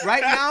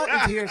right now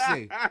it's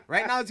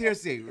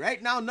hearsay.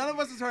 Right now, none of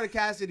us has heard a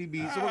Cassidy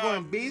beat, so we're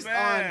going based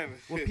on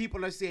what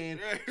people are saying.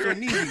 So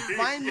Neezy,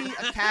 find me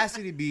a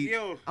Cassidy beat,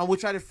 and we'll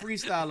try to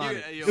freestyle on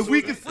it. If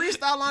we can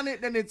freestyle on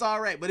it, then it's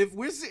all right. But if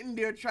we're sitting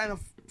there trying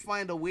to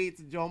find a way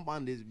to jump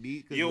on this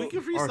beat, we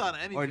can freestyle on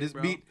anything, or this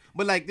bro. beat,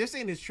 but like they're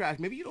saying it's trash.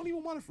 Maybe you don't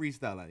even want to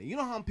freestyle on it. You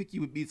know how I'm picky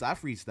with beats I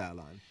freestyle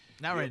on.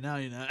 Not right now,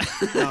 you're not.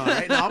 No,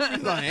 right now I'm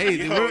freestyling on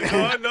anything. No.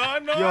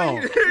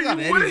 Yo, freestyle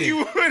on What are anything.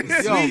 you?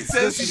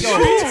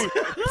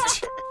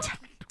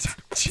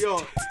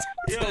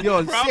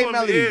 Yo, the say problem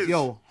melody. is-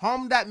 Yo,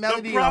 hum that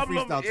melody The and I'll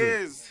problem freestyle to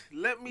it. is,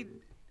 let me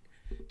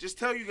just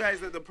tell you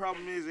guys that the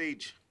problem is,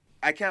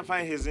 I can't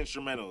find his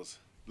instrumentals.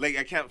 Like,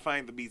 I can't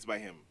find the beats by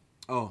him.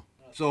 Oh,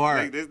 so all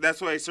right. Like, that's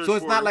why I searched So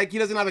it's for. not like he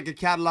doesn't have like a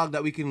catalog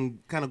that we can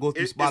kind of go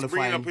through It's bringing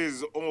Spotify. up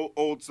his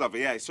old stuff.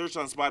 Yeah, I searched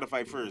on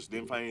Spotify first,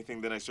 didn't find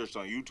anything. Then I searched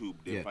on YouTube,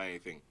 didn't find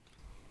anything.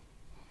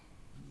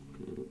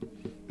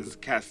 This is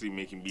Cassidy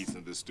making beats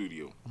in the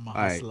studio. I'm a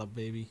right. hustler,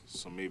 baby.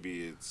 So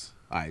maybe it's,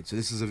 All right, so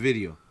this is a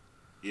video.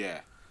 yeah.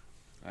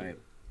 All right.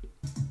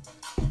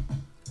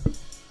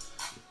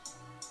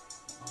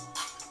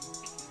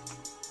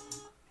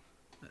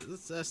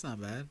 That's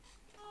not bad.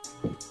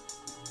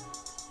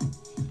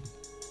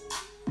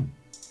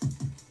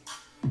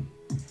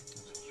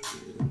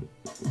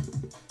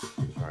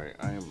 Sorry,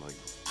 I am like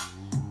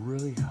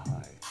really high.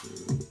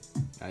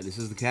 All right, this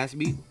is the Cass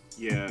beat.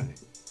 Yeah.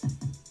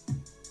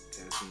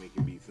 Cassidy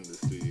making beats in the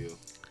studio.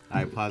 All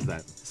right, pause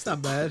that. It's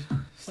not bad.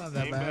 It's not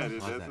that Ain't bad. bad.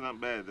 How's That's that?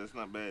 not bad. That's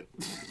not bad.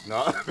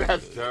 No,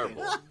 that's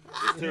terrible.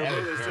 That's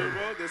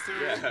terrible. That's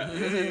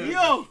terrible.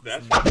 Yo,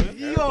 That's bad.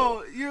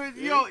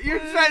 you're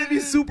trying to be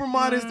super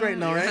modest right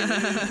now,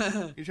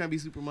 right? You're trying to be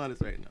super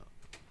modest right now.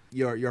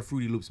 You're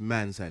Fruity Loops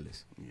man,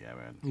 Silas. Yeah,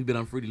 man. You've been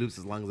on Fruity Loops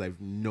as long as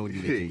I've known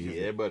you making music,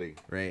 Yeah, buddy.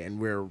 right? And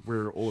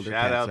we're older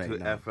Shout cats out right to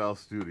now. FL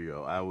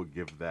Studio. I would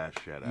give that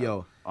shout out.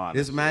 Yo, honestly.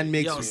 this man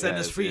makes Yo, send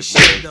us Yes, free it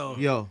shit, was- though.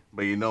 yo.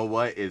 But you know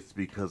what? It's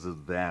because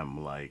of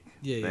them. Like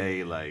Yeah, they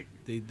yeah. like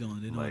They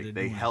doing. They know what like they're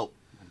they doing.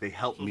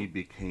 helped me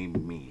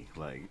became me.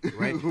 Like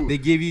Right? They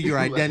give you your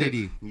like,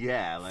 identity.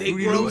 yeah, like They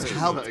Fruity grow Loops you.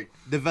 helped like,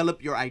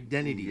 develop your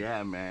identity.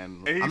 yeah,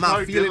 man. And he I'm not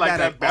probably feeling did, like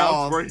that at bounce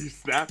all. where he's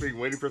snapping,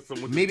 waiting for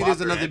someone. to Maybe pop there's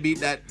their another head. beat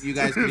that you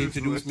guys can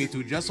introduce me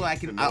to, just so I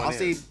can. No one I'll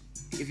say is.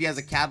 if he has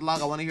a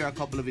catalog, I want to hear a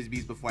couple of his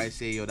beats before I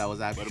say, yo, that was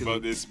What actually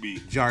about this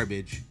beat?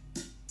 garbage.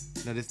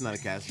 No, this is not a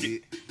Cass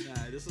beat.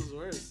 Nah, this is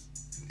worse.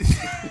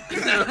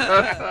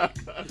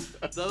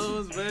 The other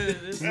one's better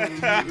than this one.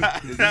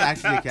 This is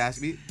actually a Cass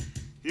beat.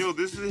 Yo,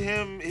 this is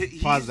him.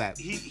 Pause that.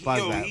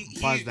 Pause that.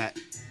 Pause that.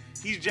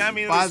 He's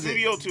jamming in Pause the it.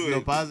 studio to it.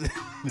 No, pause it.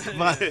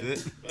 Pause it.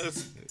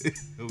 That's-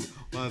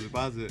 Pause it.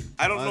 Pause it.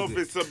 I don't know Pause if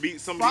it. it's a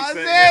beat somebody Pause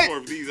sent it. him or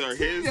if these are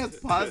his.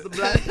 Just pause the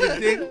blasting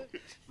thing.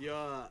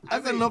 Yo,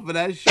 That's enough of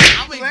that shit.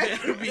 I make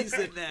better beats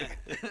than that.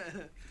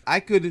 I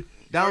could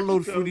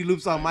download Fruity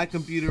Loops on my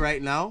computer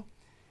right now,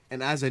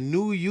 and as a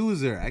new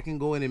user, I can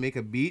go in and make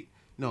a beat.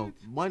 No,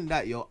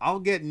 I'll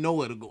get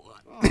Noah to go on.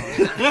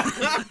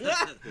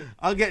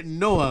 I'll get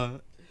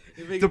Noah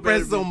to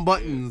press some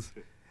buttons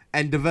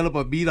and develop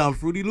a beat on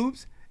Fruity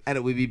Loops, and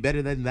it would be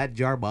better than that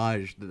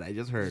garbage that I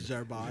just heard.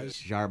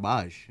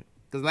 Garbage.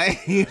 Cause like,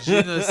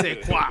 Je ne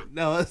sais quoi.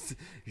 No, it's,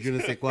 je ne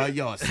sais quoi.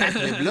 Yo,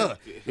 sacre bleu.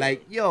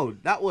 Like, yo,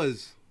 that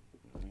was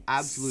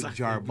absolute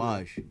Sacre bleu.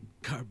 garbage.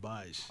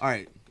 Garbage. All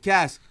right,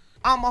 Cass.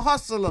 I'm a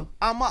hustler.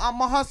 I'm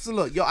a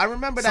hustler. Yo, I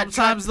remember that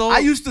Sometimes, track. though- I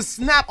used to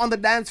snap on the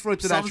dance floor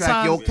to that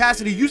track. Yo, Sometimes-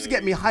 Cassidy used to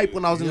get me hype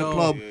when I was in the Yo,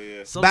 club.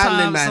 yeah.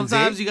 Battling man.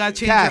 Sometimes you gotta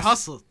change Cass, your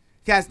hustle.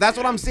 Cass, that's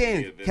what I'm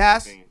saying. Yeah, that's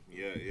Cass, the thing.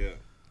 Yeah.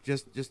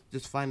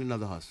 just find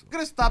another hustle. I'm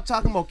gonna stop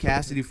talking about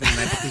Cassidy for the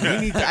night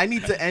because I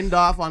need to end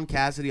off on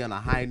Cassidy on a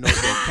high note.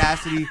 Yo,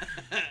 Cassidy,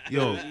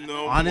 yo,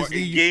 No,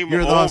 honestly, game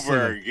you're the over.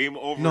 hustler. Game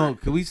over. No,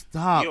 can we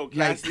stop? Yo, Like,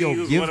 Cassidy yo,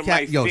 was give one of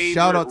my favorite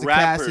shout out to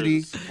rappers.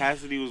 Cassidy.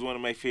 Cassidy was one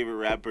of my favorite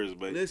rappers,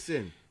 but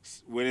Listen,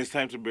 when it's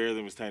time to bury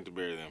them, it's time to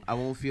bury them. I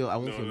won't feel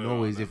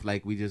No, ways no. if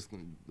like we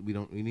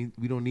don't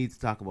need to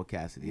talk about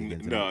Cassidy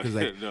again No, because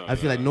like no, I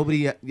feel like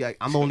nobody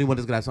I'm the only one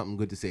that's gonna have something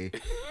good to say.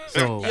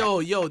 So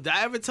Yo, did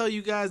I ever tell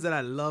you guys that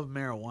I love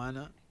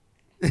marijuana?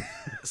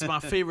 It's my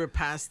favorite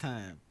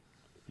pastime.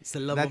 It's the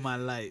love of my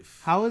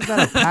life. how is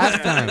that a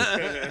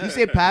pastime? You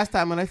say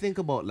pastime and I think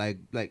about like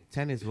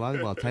tennis,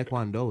 volleyball,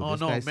 taekwondo. Oh This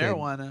no, guy said-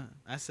 marijuana.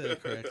 I said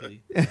it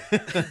correctly.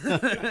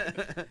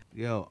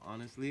 Yo,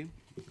 honestly,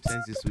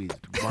 Sensi Sweets.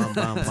 Bomb,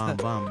 bomb, bomb,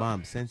 bomb,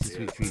 bomb. Sensi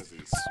Sweet treats.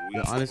 This is sweet.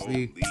 Yo,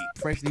 honestly, Holy.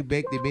 freshly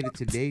baked. They made it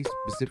today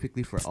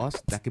specifically for us.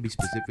 That could be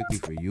specifically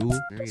for you.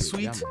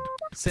 Sweet. Yeah, man.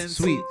 Sensi.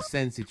 Sweet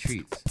Sensi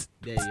treats.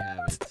 There you have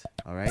it.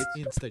 All right.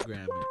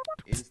 Instagram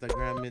it.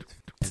 Instagram it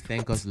and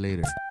thank us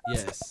later.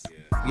 Yes.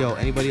 Yeah. Yo,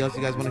 anybody else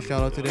you guys want to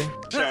shout out today?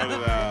 Shout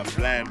out to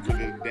Blam for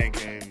the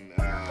Dankin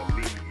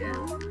lead here.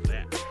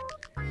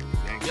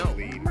 Dankin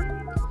lead.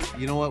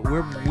 You know what?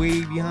 We're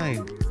way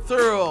behind.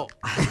 Thorough.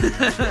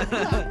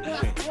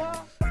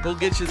 Go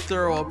get your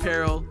Thorough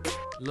apparel.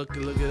 Look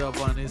it up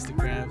on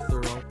Instagram,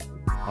 Thorough.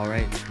 All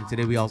right. And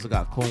today we also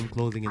got Comb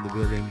Clothing in the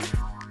building.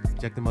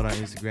 Check them out on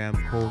Instagram,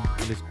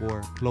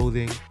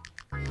 Comb_clothing.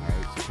 All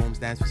right. So Comb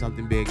stands for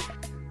something big.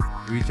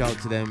 Reach out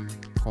to them.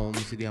 Comb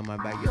City on my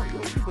back. Yo,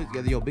 put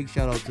together. Yo, big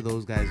shout out to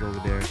those guys over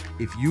there.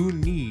 If you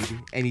need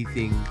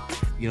anything,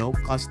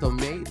 custom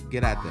made,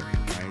 get at them.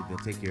 All right. They'll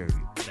take care of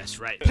you. That's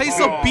right. Play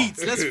some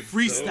beats. Let's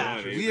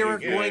freestyle. We are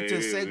going to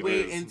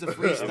segue into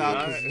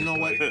freestyle because you know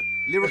what?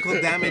 Lyrical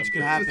damage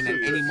could happen at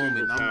any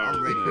moment.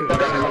 I'm ready.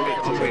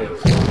 I'm ready.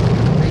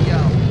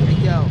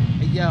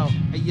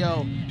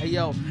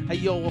 Hey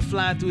yo, we're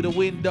flying through the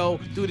window,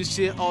 do the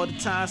shit all the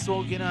time,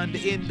 smoking on the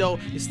Indo.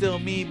 It's still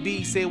me,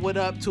 B, say what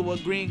up to a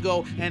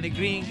gringo, and the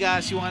green guy,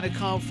 she wanna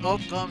come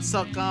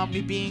suck on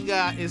me, being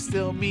guy. It's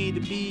still me, the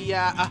B,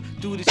 I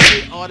do the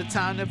shit all the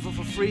time, never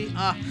for free,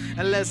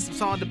 unless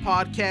it's on the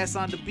podcast,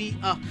 on the beat,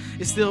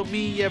 it's still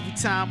me every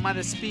time I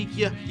speak,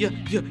 yeah.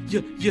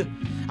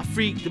 I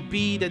freak the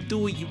beat, I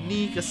do it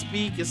unique, I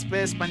speak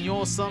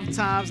Espanol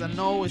sometimes, I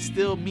know it's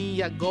still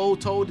me, I go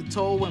toe to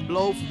toe and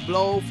blow for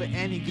blow for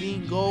any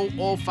gringo,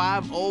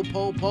 050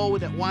 po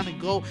that wanna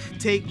go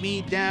take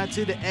me down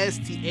to the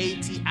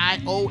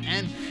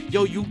STATION.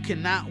 Yo, you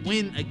cannot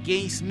win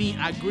against me,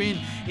 I grin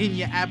in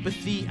your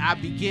apathy, I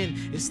begin,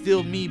 it's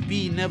still me,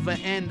 B, never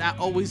end, I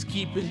always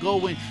keep it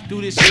going,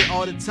 do this shit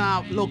all the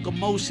time,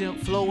 locomotion,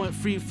 flowing,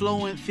 free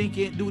flowing,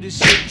 thinking, do this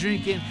shit,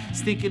 drinking,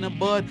 stinking of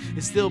bud,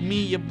 it's still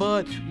me, your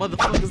bud,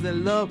 motherfuckers that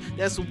love,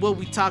 that's what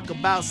we talk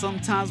about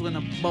sometimes when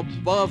I'm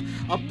above,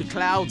 up the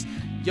clouds.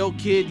 Yo,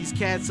 kid, these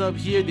cats up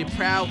here, they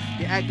proud,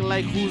 they acting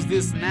like who's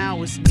this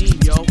now, it's me,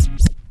 yo.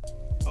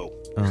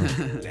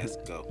 Let's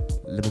go.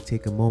 Let me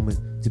take a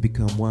moment to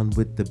become one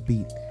with the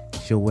beat,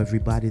 show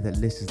everybody that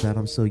listens that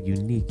I'm so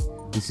unique.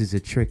 This is a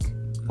trick,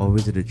 or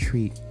is it a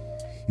treat?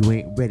 You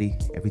ain't ready,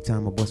 every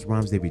time I bust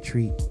rhymes they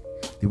retreat.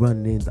 They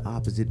run in the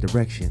opposite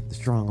direction, the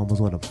strong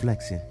almost want to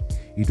flexing.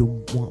 You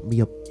don't want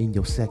me up in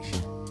your section.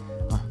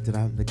 Did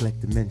I neglect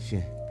to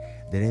mention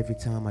that every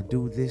time I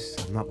do this,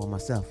 I'm not by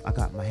myself, I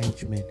got my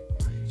henchmen.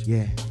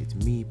 Yeah, it's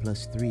me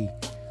plus 3.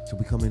 So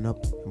we coming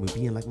up and we're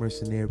being like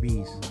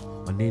mercenaries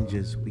or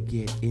ninjas. We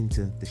get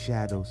into the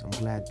shadows. I'm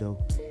glad though.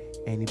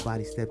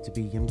 Anybody step to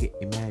me, I'm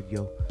getting mad,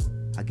 yo.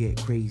 I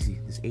get crazy,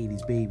 this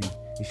 80s baby.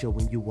 It's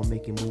showing you I'm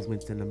making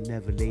movements and I'm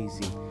never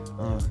lazy.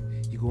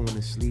 You going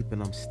to sleep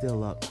and I'm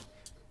still up.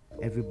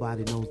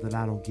 Everybody knows that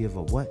I don't give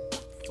a what?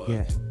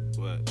 Yeah.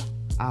 What?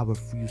 I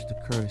refuse to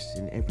curse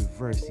in every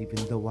verse, even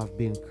though I've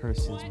been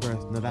cursed since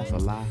birth. No, that's a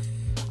lie.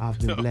 I've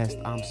been blessed,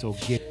 I'm so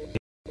gifted.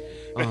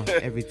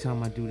 Every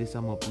time I do this,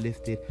 I'm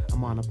uplifted.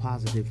 I'm on a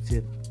positive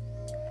tip.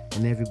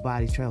 And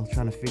everybody's trying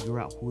to figure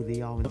out who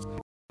they are.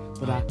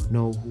 But I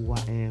know who I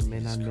am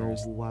and I know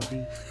who I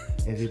be.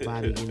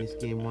 Everybody in this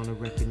game wanna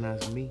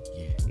recognize me.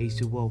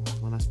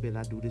 H2O, when I spit,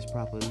 I do this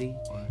properly.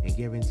 And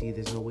guarantee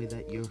there's no way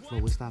that your flow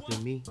is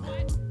stopping me.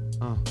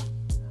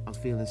 I'm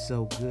feeling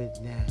so good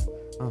now.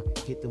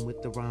 Hit them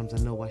with the rhymes, I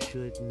know I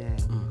should now.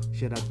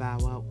 Should I bow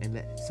out and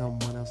let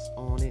someone else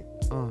on it?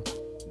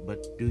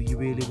 But do you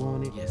really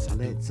want it? Yes, I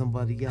let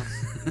somebody else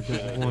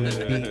just want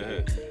to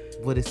be.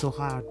 But it's so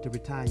hard to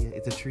retire.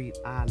 It's a treat.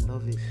 I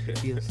love it. It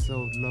feels so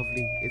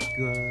lovely. It's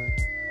good.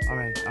 All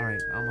right.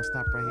 I'm gonna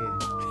stop right here.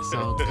 It's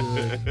all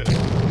good.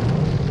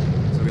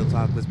 So real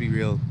talk. Let's be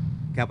real.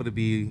 Capital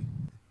B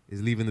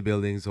is leaving the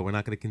building, so we're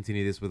not gonna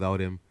continue this without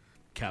him.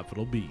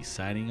 Capital B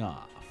signing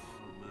off.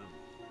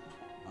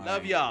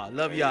 Love y'all.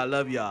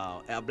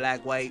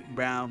 Black, white,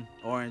 brown,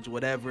 orange,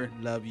 whatever.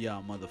 Love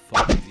y'all,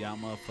 motherfuckers. Y'all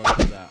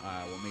motherfuckers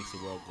are what makes the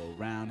world go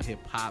round. Hip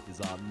hop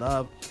is all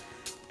love.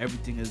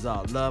 Everything is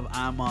all love.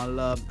 I'm all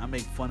love. I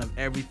make fun of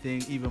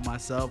everything, even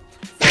myself.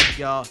 Fuck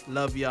y'all.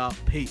 Love y'all.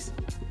 Peace.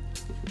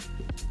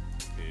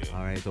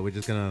 All right, so we're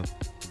gonna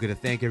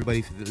thank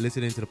everybody for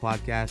listening to the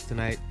podcast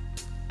tonight.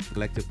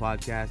 Collective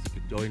Podcast. You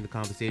can join the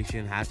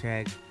conversation.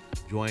 Hashtag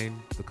join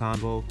the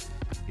convo.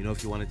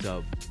 If you wanted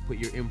to put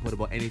your input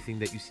about anything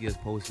that you see us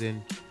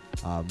posting,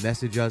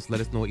 message us. Let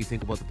us know what you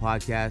think about the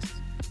podcast.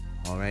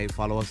 All right,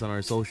 follow us on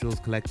our socials.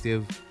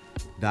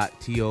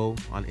 Collective.to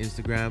on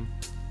Instagram,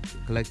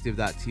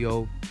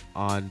 collective.to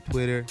on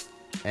Twitter,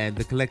 and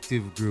the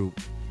Collective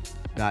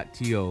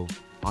Group.to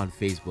on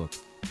Facebook.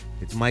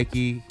 It's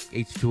Mikey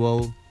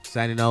H2O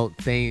signing out,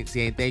 saying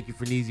thank you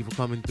for Neezy for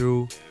coming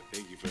through. Yeah,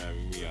 thank you for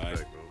having me on.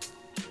 It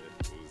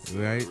was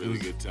Right? a really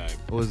good time.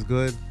 It was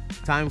good.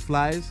 Time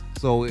flies,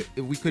 so if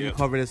we couldn't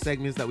cover the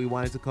segments that we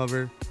wanted to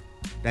cover,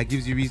 that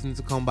gives you reason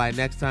to come by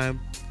next time.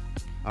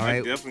 All right,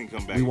 I'd definitely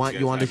come back. we want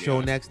you on the guys have show me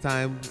on. next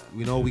time.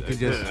 We can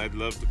just, I'd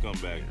love to come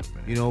back.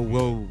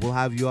 we'll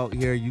have you out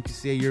here. You can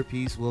say your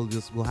piece. We'll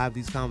have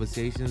these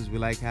conversations. We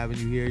like having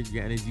you here.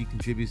 Your energy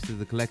contributes to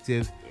the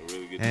collective, A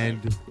really good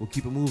and time. we'll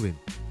keep it moving.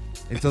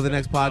 Until the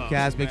next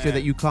podcast, make sure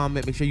that you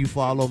comment, make sure you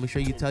follow, make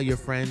sure you tell your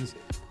friends.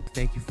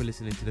 Thank you for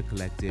listening to The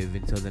Collective.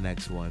 Until the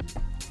next one.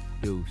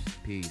 Deuce.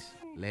 Peace.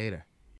 Later.